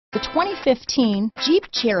The 2015 Jeep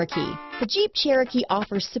Cherokee. The Jeep Cherokee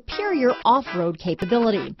offers superior off-road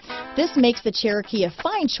capability. This makes the Cherokee a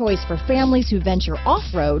fine choice for families who venture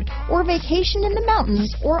off-road or vacation in the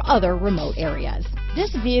mountains or other remote areas.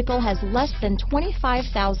 This vehicle has less than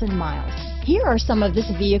 25,000 miles. Here are some of this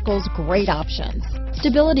vehicle's great options: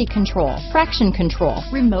 stability control, traction control,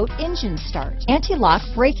 remote engine start, anti-lock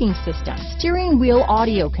braking system, steering wheel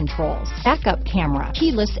audio controls, backup camera,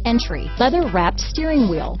 keyless entry, leather-wrapped steering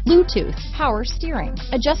wheel, Bluetooth, power steering,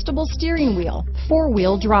 adjustable steering wheel,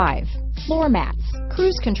 four-wheel drive, floor mats,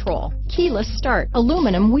 cruise control, keyless start,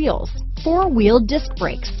 aluminum wheels, four-wheel disc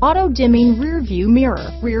brakes, auto-dimming rear-view mirror,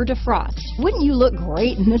 rear defrost. Wouldn't you look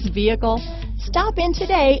great in this vehicle? Stop in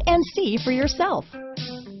today and see for yourself.